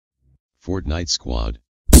Fortnite squad.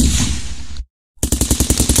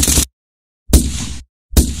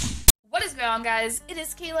 What is going on, guys? It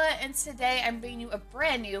is Kayla, and today I'm bringing you a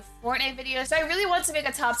brand new Fortnite video. So I really want to make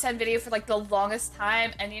a top 10 video for like the longest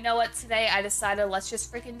time, and you know what? Today I decided let's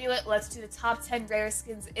just freaking do it. Let's do the top 10 rare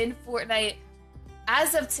skins in Fortnite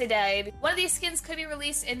as of today. One of these skins could be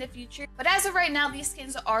released in the future, but as of right now, these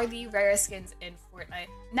skins are the rarest skins in Fortnite.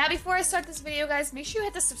 Now, before I start this video, guys, make sure you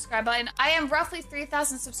hit the subscribe button. I am roughly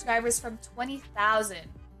 3,000 subscribers from 20,000.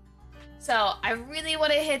 So I really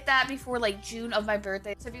want to hit that before like June of my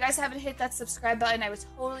birthday. So if you guys haven't hit that subscribe button, I would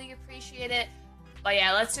totally appreciate it. But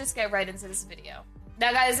yeah, let's just get right into this video.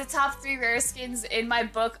 Now, guys, the top 3 rare skins in my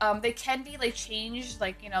book, they can be like changed.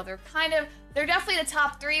 Like, you know, they're definitely the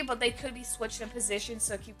top 3, but they could be switched in position.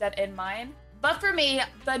 So keep that in mind. But for me,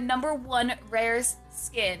 the #1 rarest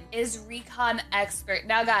skin is Recon Expert.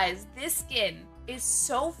 Now, guys, this skin is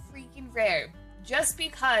so freaking rare just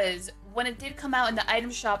because when it did come out in the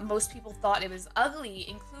item shop, most people thought it was ugly,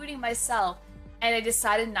 including myself, and I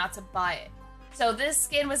decided not to buy it. So this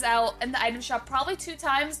skin was out in the item shop probably 2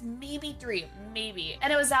 times, maybe 3, maybe.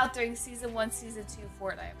 And it was out during Season 1, Season 2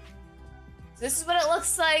 Fortnite. So this is what it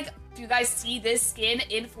looks like. If you guys see this skin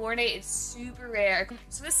in Fortnite, it's super rare.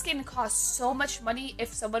 So this skin costs so much money.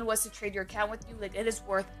 If someone was to trade your account with you, like, it is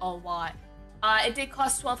worth a lot. It did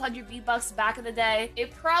cost 1,200 V-Bucks back in the day.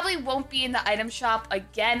 It probably won't be in the item shop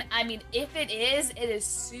again. I mean, if it is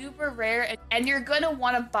super rare, and you're gonna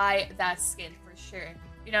want to buy that skin for sure.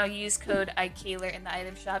 You know, use code Kaylur in the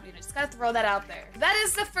item shop. You know, just gotta throw that out there. That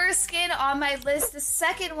is the first skin on my list. The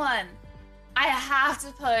second one, I have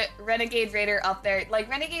to put Renegade Raider up there. Like,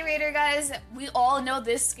 Renegade Raider, guys, we all know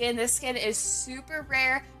this skin. This skin is super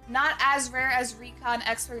rare. Not as rare as Recon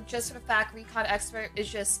Expert, just for the fact Recon Expert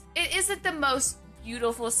is just, it isn't the most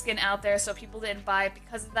beautiful skin out there, so people didn't buy it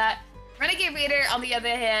because of that. Renegade Raider, on the other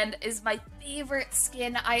hand, is my favorite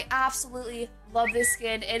skin. I absolutely love this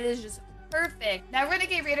skin. It is just perfect. Now,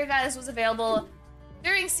 Renegade Raider, guys, was available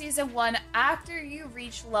during Season 1 after you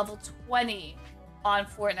reach level 20 on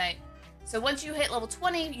Fortnite. So once you hit level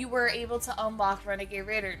 20, you were able to unlock Renegade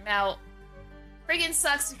Raider. Now, friggin'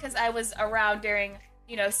 sucks because I was around during,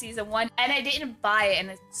 you know, Season 1, and I didn't buy it,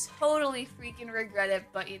 and I totally freaking regret it,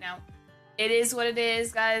 but, you know, it is what it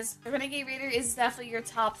is, guys. The Renegade Raider is definitely your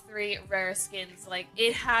top 3 rare skins. Like,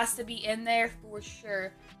 it has to be in there for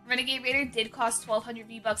sure. Renegade Raider did cost 1,200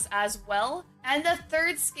 V-Bucks as well. And the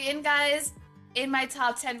third skin, guys, in my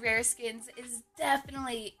top 10 rare skins is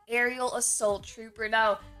definitely Aerial Assault Trooper.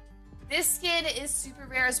 Now, this skin is super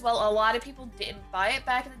rare as well. A lot of people didn't buy it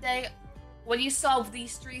back in the day. When you saw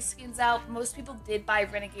these 3 skins out, most people did buy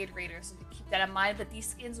Renegade Raider, so keep that in mind, but these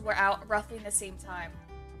skins were out roughly in the same time.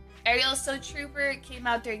 Aerial Assault Trooper came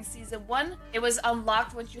out during Season 1. It was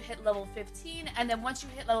unlocked once you hit level 15, and then once you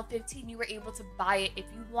hit level 15, you were able to buy it if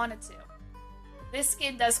you wanted to. This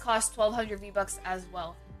skin does cost 1,200 V-Bucks as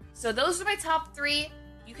well. So those are my top 3.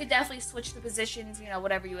 You could definitely switch the positions, you know,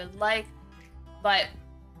 whatever you would like, but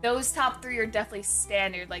those top 3 are definitely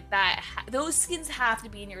standard like that. Those skins have to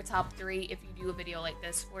be in your top 3 if you do a video like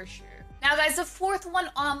this for sure. Now, guys, the 4th one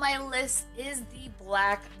on my list is the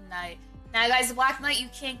Black Knight. Now, guys, the Black Knight, you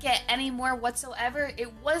can't get any more whatsoever. It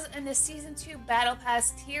was in the Season 2 Battle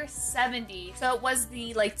Pass Tier 70. So it was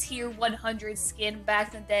the, like, Tier 100 skin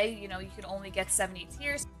back in the day. You know, you could only get 70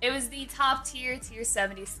 tiers. It was the top tier, Tier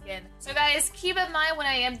 70 skin. So, guys, keep in mind when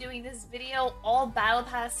I am doing this video, all Battle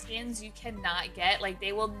Pass skins you cannot get. Like,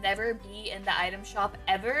 they will never be in the item shop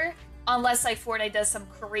ever. Unless, like, Fortnite does some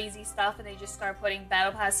crazy stuff and they just start putting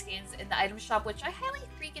Battle Pass skins in the item shop, which I highly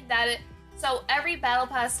freaking doubt it. So every Battle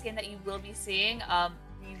Pass skin that you will be seeing,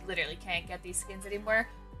 you literally can't get these skins anymore.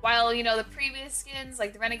 While, you know, the previous skins,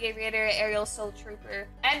 like the Renegade Raider, Aerial Assault Trooper,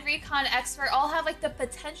 and Recon Expert all have, like, the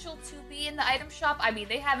potential to be in the item shop. I mean,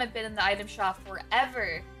 they haven't been in the item shop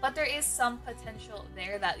forever, but there is some potential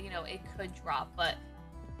there that, you know, it could drop. But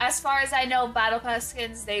as far as I know, Battle Pass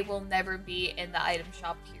skins, they will never be in the item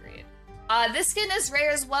shop, period. This skin is rare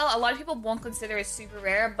as well. A lot of people won't consider it super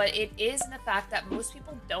rare, but it is in the fact that most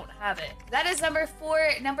people don't have it. That is number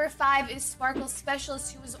 4. Number 5 is Sparkle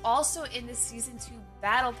Specialist, who was also in the Season 2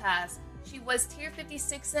 Battle Pass. She was Tier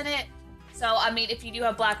 56 in it. So, I mean, if you do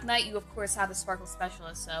have Black Knight, you of course have the Sparkle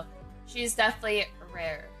Specialist, so she's definitely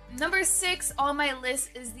rare. Number 6 on my list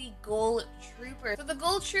is the Gold Trooper. So the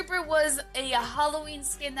Gold Trooper was a Halloween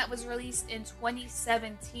skin that was released in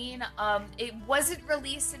 2017. It wasn't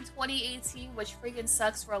released in 2018, which freaking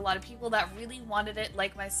sucks for a lot of people that really wanted it,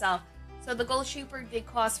 like myself. So the Gold Trooper did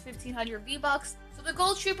cost 1,500 V-Bucks. So the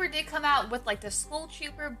Gold Trooper did come out with, like, the Skull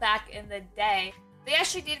Trooper back in the day. They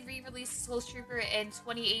actually did re-release Skull Trooper in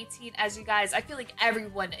 2018, as you guys, I feel like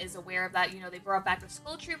everyone is aware of that. You know, they brought back the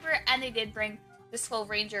Skull Trooper, and they did bring the Skull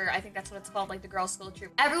Ranger. I think that's what it's called, like the girl Skull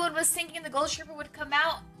Trooper. Everyone was thinking the Gold Trooper would come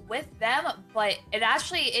out with them, but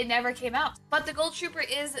it never came out. But the Gold Trooper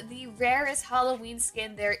is the rarest Halloween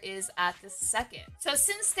skin there is at the second. So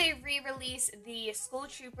since they re-released the Skull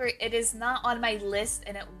Trooper, it is not on my list,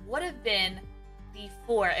 and it would have been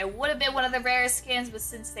before. It would have been one of the rarest skins, but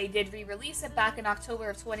since they did re-release it back in October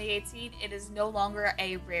of 2018, it is no longer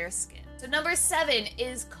a rare skin. So number 7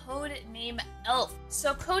 is Codename Elf.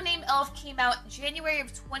 So Codename Elf came out January of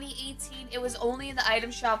 2018. It was only in the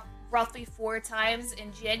item shop roughly 4 times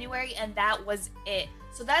in January, and that was it.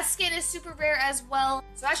 So that skin is super rare as well.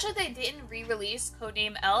 So actually they didn't re-release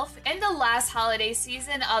Codename Elf. In the last holiday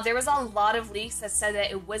season, there was a lot of leaks that said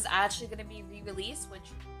that it was actually going to be re-released, which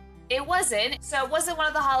it wasn't. So it wasn't one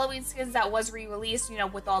of the Halloween skins that was re-released, you know,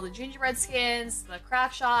 with all the gingerbread skins, the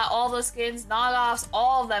crack shot, all those skins, knockoffs,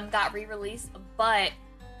 all of them got re-released, but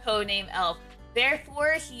Codename Elf.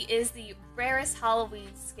 Therefore, he is the rarest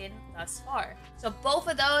Halloween skin thus far. So both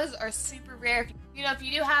of those are super rare. You know, if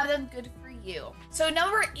you do have them, good for you. So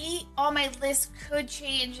number 8 on my list could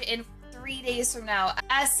change in 3 days from now.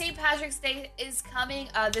 As St. Patrick's Day is coming,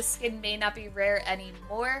 this skin may not be rare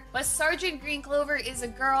anymore, but Sergeant Green Clover is a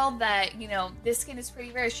girl that, you know, this skin is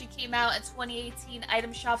pretty rare. She came out in 2018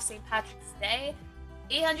 item shop St. Patrick's Day.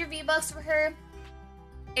 800 V-Bucks for her.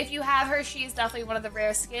 If you have her, she is definitely one of the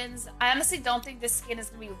rare skins. I honestly don't think this skin is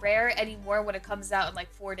going to be rare anymore when it comes out in like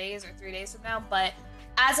 4 days or 3 days from now, but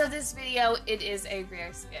as of this video, it is a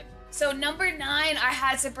rare skin. So number 9, I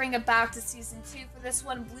had to bring it back to Season 2 for this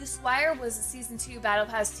one. Blue Swire was a Season 2 Battle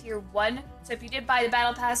Pass Tier 1. So if you did buy the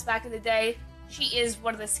Battle Pass back in the day, she is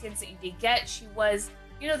one of the skins that you did get. She was,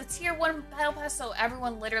 you know, the Tier 1 Battle Pass, so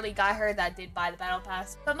everyone literally got her that did buy the Battle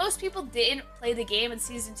Pass. But most people didn't play the game in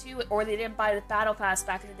Season 2, or they didn't buy the Battle Pass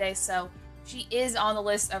back in the day, so she is on the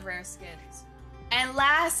list of rare skins. And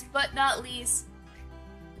last but not least,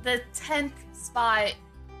 the 10th spot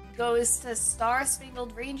goes to Star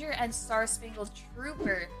Spangled Ranger and Star Spangled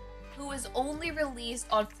Trooper, who was only released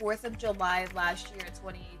on 4th of July last year in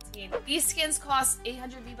 2018. These skins cost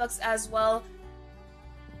 800 V-Bucks as well,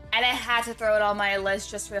 and I had to throw it on my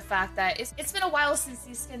list just for the fact that it's been a while since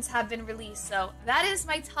these skins have been released. So that is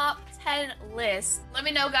my top 10 list. Let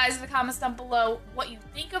me know, guys, in the comments down below what you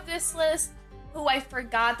think of this list, who I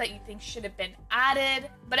forgot that you think should have been added.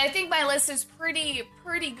 But I think my list is pretty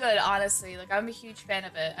good, honestly. Like, I'm a huge fan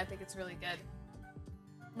of it. I think it's really good.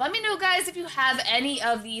 Let me know, guys, if you have any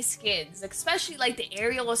of these skins, especially like the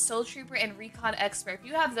Aerial Assault Trooper and Recon Expert. If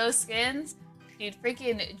you have those skins, dude,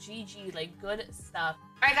 freaking GG, like, good stuff.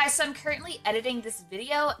 Alright guys, so I'm currently editing this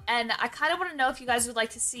video, and I kind of want to know if you guys would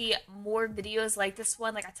like to see more videos like this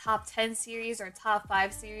one, like a top 10 series or a top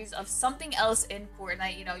 5 series of something else in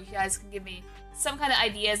Fortnite. You know, you guys can give me some kind of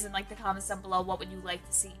ideas in like the comments down below. What would you like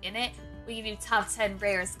to see in it? We can do top 10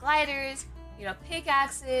 rarest gliders, you know,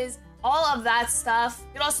 pickaxes, all of that stuff.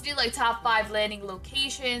 You can also do like top 5 landing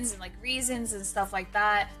locations and like reasons and stuff like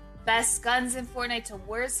that. Best guns in Fortnite to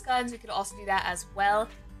worst guns, we could also do that as well.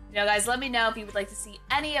 You know, guys, let me know if you would like to see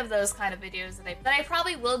any of those kind of videos that I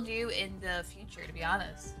probably will do in the future, to be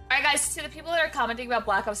honest. Alright guys, to the people that are commenting about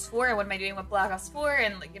Black Ops 4 and what am I doing with Black Ops 4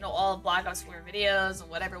 and, like, you know, all of Black Ops 4 videos and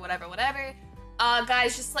whatever,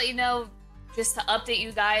 guys, just to let you know, just to update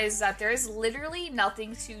you guys, that there is literally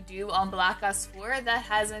nothing to do on Black Ops 4 that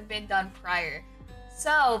hasn't been done prior.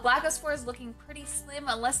 So, Black Ops 4 is looking pretty slim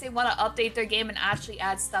unless they want to update their game and actually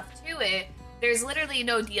add stuff to it. There's literally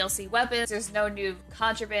no DLC weapons, there's no new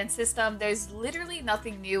contraband system, there's literally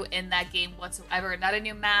nothing new in that game whatsoever. Not a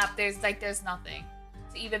new map, there's nothing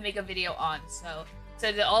to even make a video on. So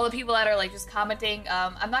to all the people that are like just commenting,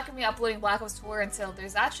 I'm not going to be uploading Black Ops 4 until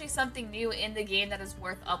there's actually something new in the game that is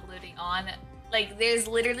worth uploading on. Like, there's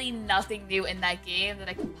literally nothing new in that game that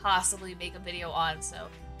I could possibly make a video on, so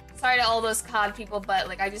sorry to all those COD people, but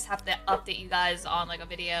like I just have to update you guys on like a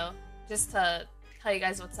video just to tell you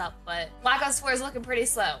guys what's up. But Black Ops 4 is looking pretty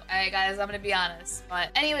slow, alright guys, I'm gonna be honest. But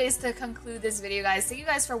anyways, to conclude this video, guys, thank you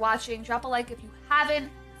guys for watching. Drop a like if you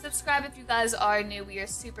haven't, subscribe if you guys are new. We are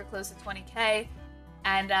super close to 20k,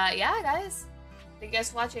 and yeah guys, thank you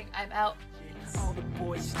guys for watching. I'm out. All the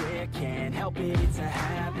boys stare, can't help it, it's a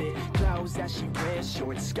habit. Clothes that she wears,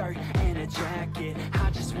 short skirt and a jacket. I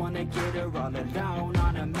just wanna get her all alone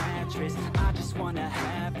on a mattress. I just wanna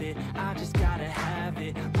have it, I just gotta have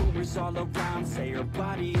it. Rumors all around say her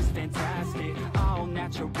body is fantastic. All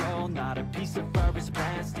natural, not a piece of fur is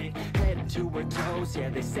plastic. Head to her toes. Yeah,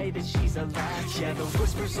 they say that she's a latch. Yeah, the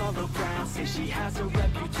whispers all around say she has a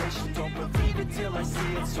reputation. Don't believe it till I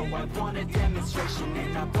see it, so I want a demonstration.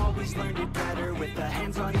 And I've always learned it better with a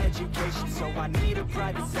hands-on education. So I need a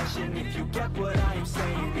private session if you get what I am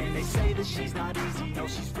saying. And they say that she's not easy, no,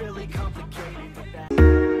 she's really complicated.